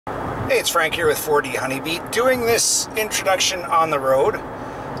Hey, it's Frank here with 4D Honeybee, doing this introduction on the road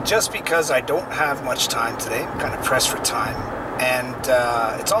just because I don't have much time today. I'm kind of pressed for time, and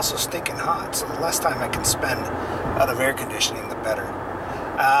it's also stinking hot, so the less time I can spend out of air conditioning, the better.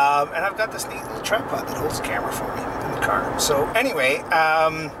 And I've got this neat little tripod that holds the camera for me in the car. So anyway,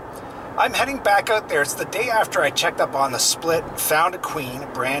 I'm heading back out there. It's the day after I checked up on the split, found a queen, a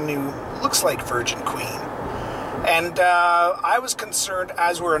brand new, looks like virgin queen. And I was concerned,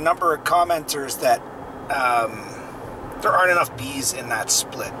 as were a number of commenters, that there aren't enough bees in that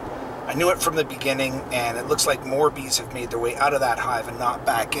split. I knew it from the beginning, and it looks like more bees have made their way out of that hive and not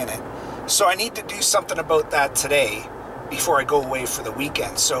back in it. So I need to do something about that today before I go away for the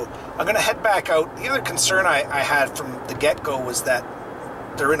weekend. So I'm going to head back out. The other concern I had from the get-go was that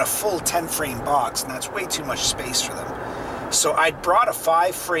they're in a full 10-frame box, and that's way too much space for them. So I brought a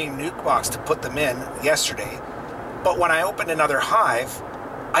 5-frame nuke box to put them in yesterday. But when I opened another hive,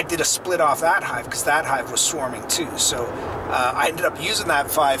 I did a split off that hive because that hive was swarming too. So I ended up using that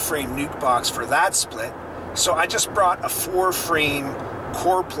 5-frame nuke box for that split. So I just brought a 4-frame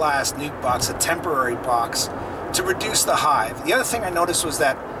Coroplast nuke box, a temporary box, to reduce the hive. The other thing I noticed was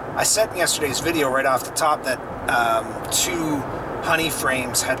that I said in yesterday's video right off the top that 2 honey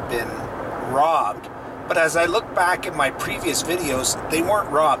frames had been robbed. But as I look back at my previous videos, they weren't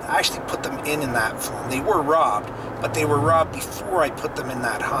robbed. I actually put them in that form. They were robbed, but they were robbed before I put them in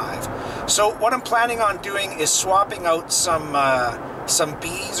that hive. So what I'm planning on doing is swapping out some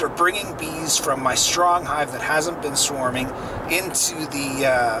bees, or bringing bees from my strong hive that hasn't been swarming into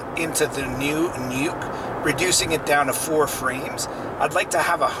the new nuke, reducing it down to 4 frames. I'd like to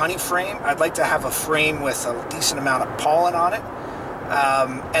have a honey frame. I'd like to have a frame with a decent amount of pollen on it.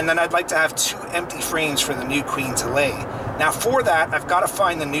 And then I'd like to have 2 empty frames for the new queen to lay. Now for that, I've got to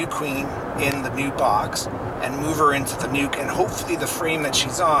find the new queen in the new box and move her into the nuke, and hopefully the frame that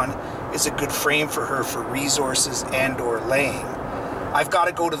she's on is a good frame for her for resources and or laying. I've got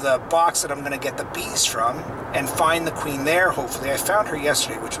to go to the box that I'm going to get the bees from and find the queen there, hopefully. I found her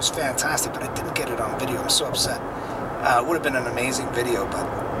yesterday, which was fantastic, but I didn't get it on video. I'm so upset. It would have been an amazing video,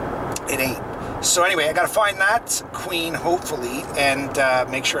 but it ain't. So anyway, I got to find that queen, hopefully,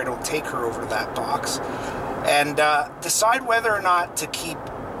 and make sure I don't take her over to that box, and decide whether or not to keep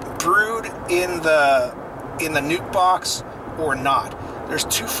brood in the nuke box or not. There's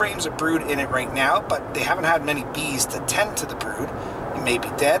 2 frames of brood in it right now, but they haven't had many bees to tend to the brood. It may be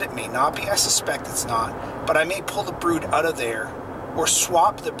dead, it may not be. I suspect it's not, but I may pull the brood out of there or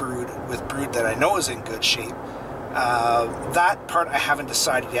swap the brood with brood that I know is in good shape. That part I haven't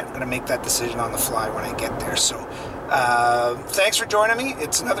decided yet. I'm going to make that decision on the fly when I get there. So thanks for joining me.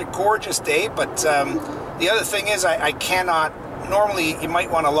 It's another gorgeous day, but the other thing is I cannot, normally you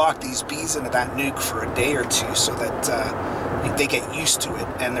might want to lock these bees into that nuke for a day or 2 so that they get used to it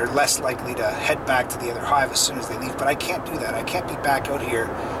and they're less likely to head back to the other hive as soon as they leave. But I can't do that. I can't be back out here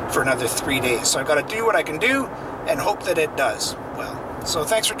for another 3 days. So I've got to do what I can do and hope that it does well. So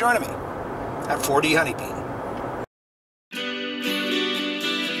thanks for joining me at 4D Honeybee.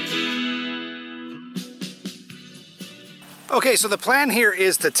 Okay, so the plan here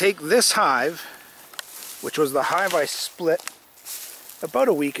is to take this hive, which was the hive I split about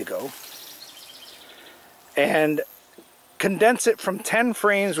a week ago, and condense it from 10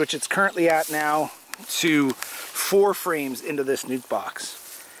 frames, which it's currently at now, to 4 frames into this nuke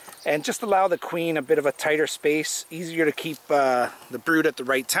box. And just allow the queen a bit of a tighter space, easier to keep the brood at the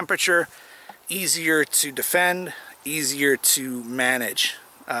right temperature, easier to defend, easier to manage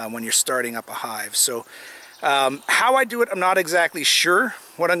when you're starting up a hive. So how I do it, I'm not exactly sure.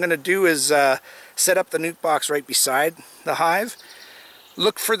 What I'm going to do is set up the nuke box right beside the hive,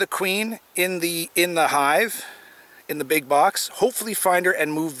 look for the queen in the hive, in the big box, hopefully find her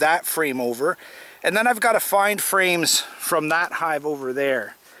and move that frame over, and then I've got to find frames from that hive over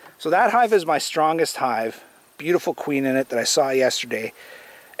there. So that hive is my strongest hive, beautiful queen in it that I saw yesterday,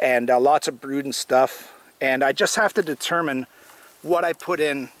 and lots of brood and stuff, and I just have to determine what I put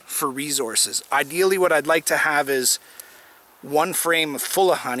in for resources. Ideally what I'd like to have is 1 frame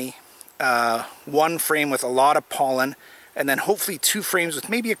full of honey, 1 frame with a lot of pollen, and then hopefully 2 frames with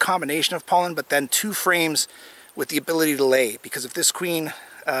maybe a combination of pollen, but then 2 frames with the ability to lay. Because if this queen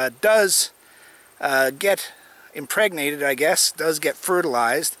does get impregnated, I guess, does get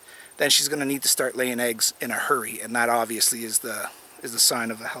fertilized, then she's going to need to start laying eggs in a hurry, and that obviously is the sign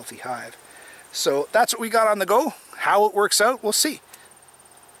of a healthy hive. So that's what we got on the go. How it works out, we'll see.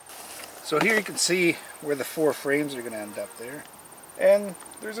 So here you can see where the 4 frames are going to end up there. And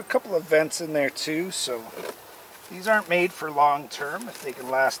there's a couple of vents in there too, so these aren't made for long term. If they can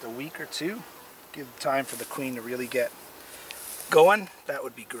last a week or 2, give time for the queen to really get going, that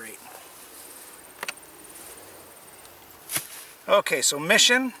would be great. Okay, so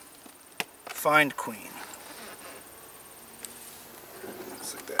mission, find queen.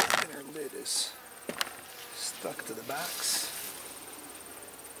 Looks like that inner lid is stuck to the backs.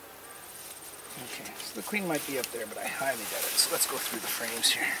 Okay, so the queen might be up there, but I highly doubt it. So let's go through the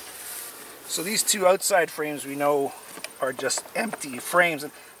frames here. So these two outside frames we know are just empty frames.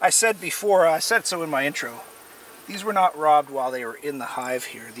 And I said before, I said so in my intro, these were not robbed while they were in the hive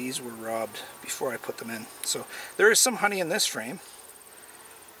here. These were robbed before I put them in. So there is some honey in this frame.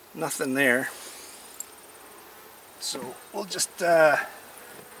 Nothing there. So we'll just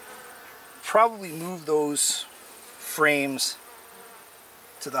probably move those frames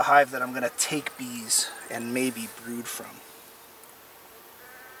to the hive that I'm going to take bees and maybe brood from.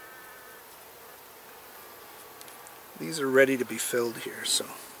 These are ready to be filled here, so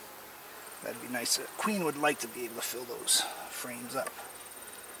that'd be nice. A queen would like to be able to fill those frames up.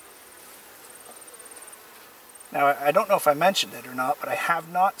 Now, I don't know if I mentioned it or not, but I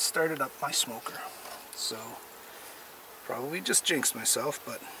have not started up my smoker. So, probably just jinxed myself,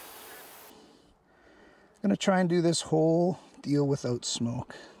 but I'm going to try and do this whole deal without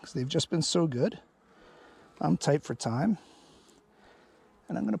smoke, because they've just been so good. I'm tight for time,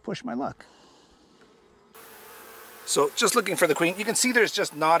 and I'm going to push my luck. So, just looking for the queen. You can see there's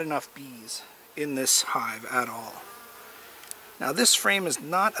just not enough bees in this hive at all. Now, this frame is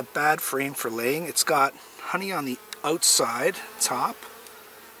not a bad frame for laying. It's got honey on the outside top.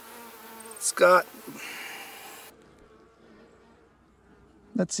 It's got...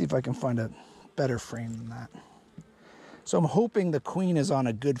 Let's see if I can find a better frame than that. So I'm hoping the queen is on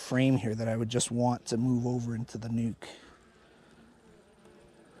a good frame here that I would just want to move over into the nuke.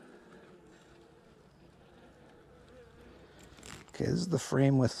 Okay, this is the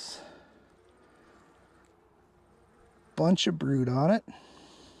frame with a bunch of brood on it.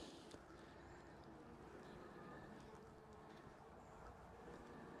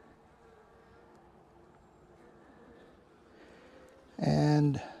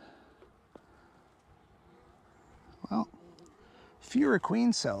 And, well, fewer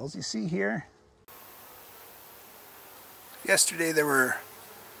queen cells. You see here, yesterday there were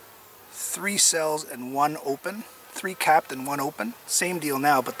 3 cells and 1 open, 3 capped and 1 open. Same deal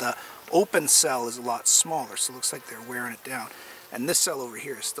now, but the open cell is a lot smaller, so it looks like they're wearing it down. And this cell over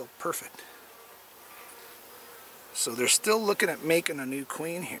here is still perfect. So they're still looking at making a new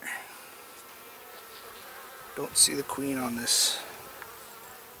queen here. Don't see the queen on this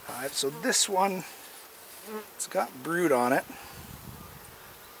hive. So this one, it's got brood on it.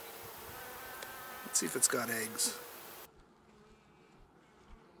 Let's see if it's got eggs.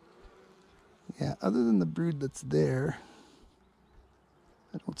 Yeah, other than the brood that's there,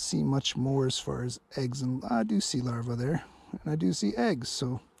 I don't see much more as far as eggs. And I do see larvae there, and I do see eggs.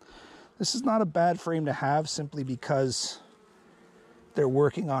 So this is not a bad frame to have, simply because they're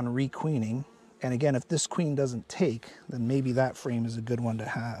working on requeening. And again, if this queen doesn't take, then maybe that frame is a good one to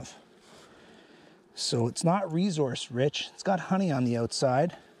have. So it's not resource rich. It's got honey on the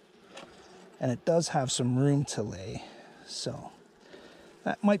outside, and it does have some room to lay. So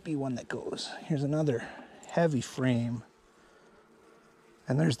that might be one that goes. Here's another heavy frame.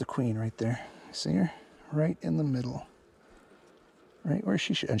 And there's the queen right there. See her? Right in the middle. Right where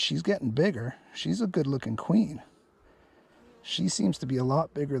she should. And she's getting bigger. She's a good looking queen. She seems to be a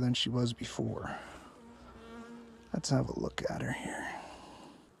lot bigger than she was before. Let's have a look at her here.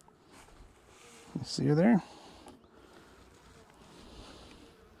 You see her there?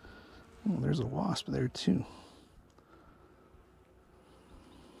 Oh, there's a wasp there too.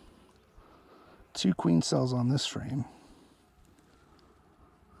 2 queen cells on this frame.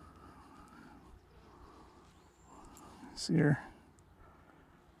 See her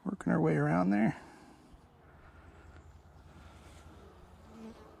working her way around there?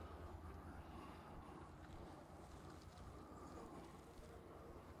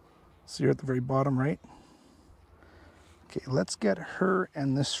 See her at the very bottom right? Okay, let's get her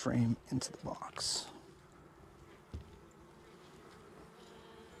and this frame into the box.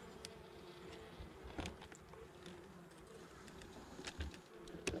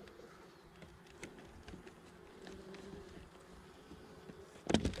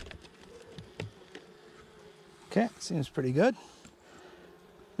 Okay, seems pretty good.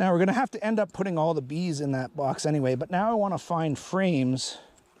 Now we're going to have to end up putting all the bees in that box anyway, but now I want to find frames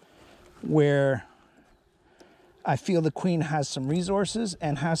where I feel the queen has some resources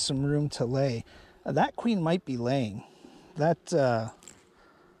and has some room to lay. That queen might be laying. That,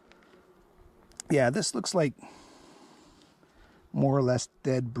 yeah, this looks like more or less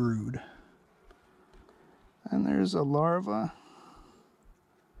dead brood. And there's a larva.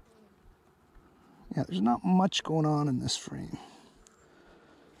 Yeah, there's not much going on in this frame.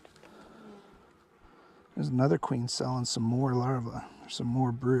 There's another queen cell and some more larvae, some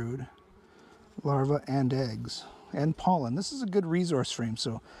more brood. Larvae and eggs and pollen. This is a good resource frame,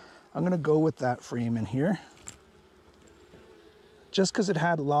 so I'm going to go with that frame in here. Just because it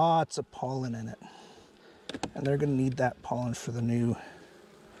had lots of pollen in it. And they're going to need that pollen for the new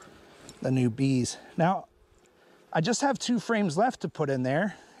bees. Now, I just have 2 frames left to put in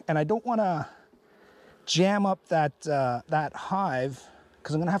there, and I don't want to jam up that that hive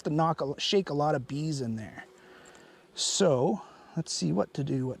because I'm going to have to shake a lot of bees in there. So let's see what to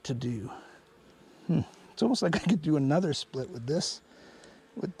do. It's almost like I could do another split with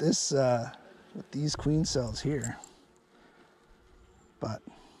these queen cells here, but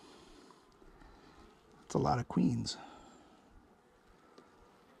it's a lot of queens.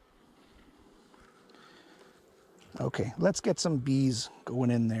 Okay, let's get some bees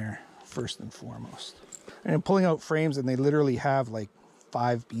going in there first and foremost. And I'm pulling out frames and they literally have like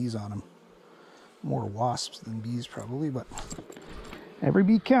 5 bees on them. More wasps than bees probably, but every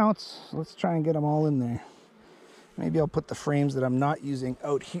bee counts. So let's try and get them all in there. Maybe I'll put the frames that I'm not using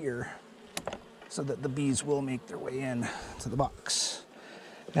out here so that the bees will make their way in to the box.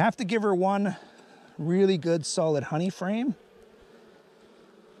 I have to give her one really good solid honey frame.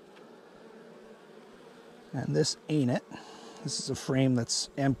 And this ain't it. This is a frame that's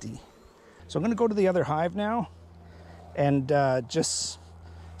empty. So I'm going to go to the other hive now and just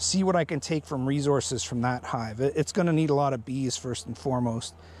see what I can take from resources from that hive. It's going to need a lot of bees first and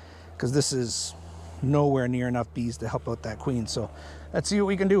foremost, because this is nowhere near enough bees to help out that queen. So let's see what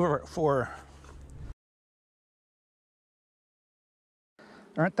we can do for.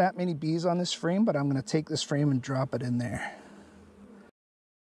 There aren't that many bees on this frame, but I'm going to take this frame and drop it in there.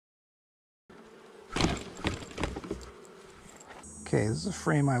 Okay, this is a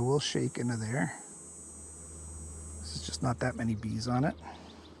frame I will shake into there. This is just not that many bees on it.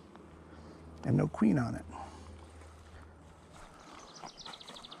 And no queen on it.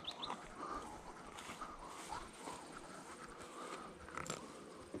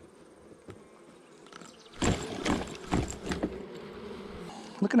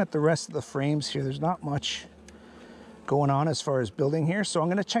 Looking at the rest of the frames here, there's not much going on as far as building here. So I'm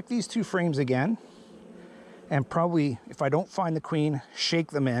going to check these 2 frames again. And probably, if I don't find the queen,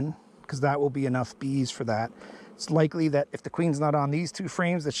 shake them in, because that will be enough bees for that. It's likely that if the queen's not on these 2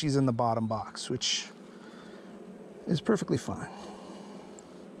 frames, that she's in the bottom box, which is perfectly fine.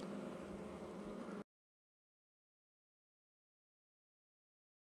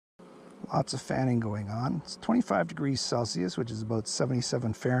 Lots of fanning going on. It's 25 degrees Celsius, which is about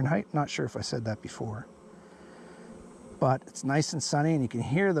 77 Fahrenheit. Not sure if I said that before. But it's nice and sunny, and you can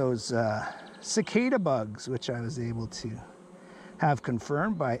hear those cicada bugs, which I was able to have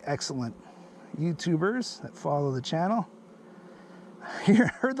confirmed by excellent YouTubers that follow the channel. I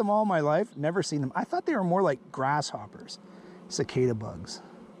heard them all my life, never seen them. I thought they were more like grasshoppers, cicada bugs.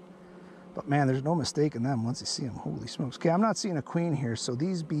 But man, there's no mistaking them once you see them. Holy smokes. Okay, I'm not seeing a queen here, so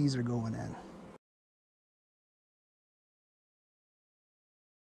these bees are going in.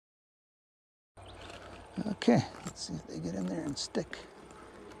 Okay, let's see if they get in there and stick.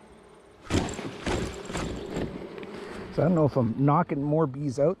 So I don't know if I'm knocking more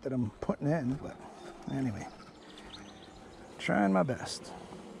bees out that I'm putting in, but anyway, trying my best.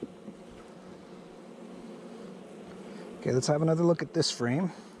 Okay, let's have another look at this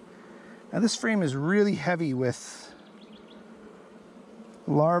frame. Now this frame is really heavy with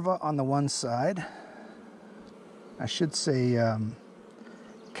larvae on the one side. I should say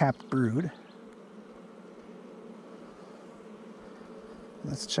capped brood.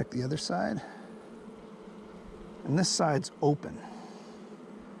 Let's check the other side. And this side's open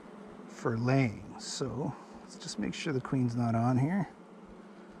for laying. So let's just make sure the queen's not on here.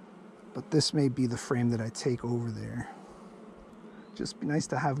 But this may be the frame that I take over there. Just be nice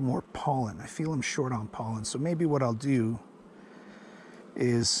to have more pollen. I feel I'm short on pollen. So maybe what I'll do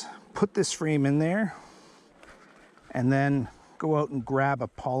is put this frame in there and then go out and grab a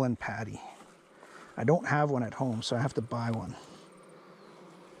pollen patty. I don't have one at home, so I have to buy one.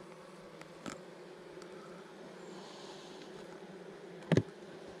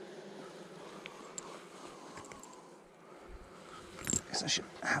 I should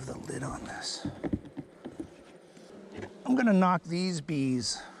have the lid on this. I'm gonna knock these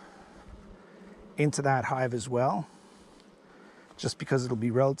bees into that hive as well, just because it'll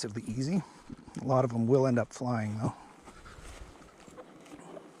be relatively easy. A lot of them will end up flying though.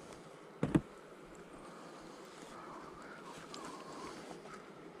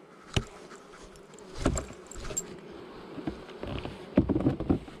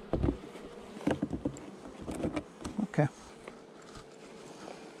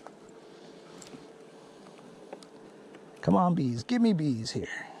 Come on, bees. Give me bees here.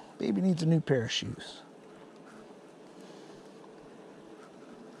 Baby needs a new pair of shoes.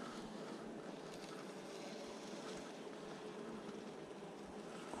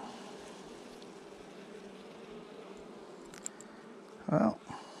 Well,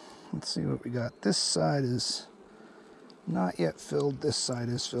 let's see what we got. This side is not yet filled. This side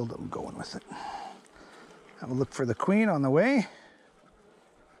is filled. I'm going with it. Have a look for the queen on the way.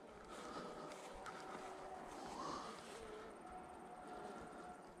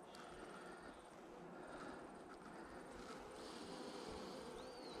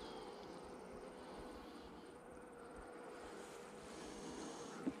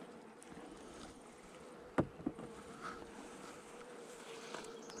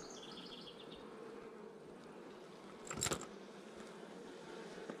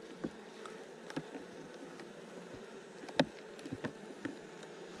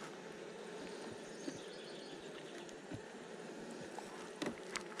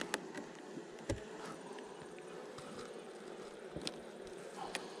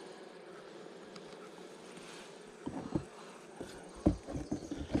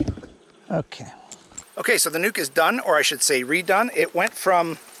 Okay, so the nuke is done, or I should say redone. It went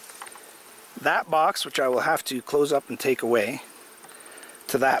from that box, which I will have to close up and take away,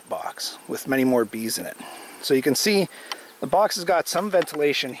 to that box with many more bees in it. So you can see the box has got some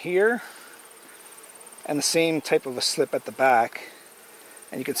ventilation here and the same type of a slip at the back,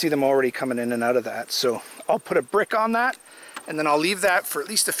 and you can see them already coming in and out of that. So I'll put a brick on that, and then I'll leave that for at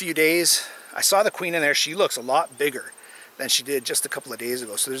least a few days. I saw the queen in there. She looks a lot bigger than she did just a couple of days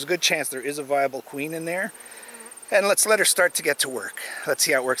ago. So there's a good chance there is a viable queen in there. And let's let her start to get to work. Let's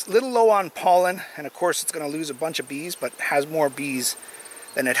see how it works. A little low on pollen, and of course it's going to lose a bunch of bees, but has more bees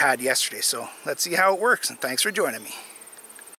than it had yesterday. So let's see how it works, and thanks for joining me.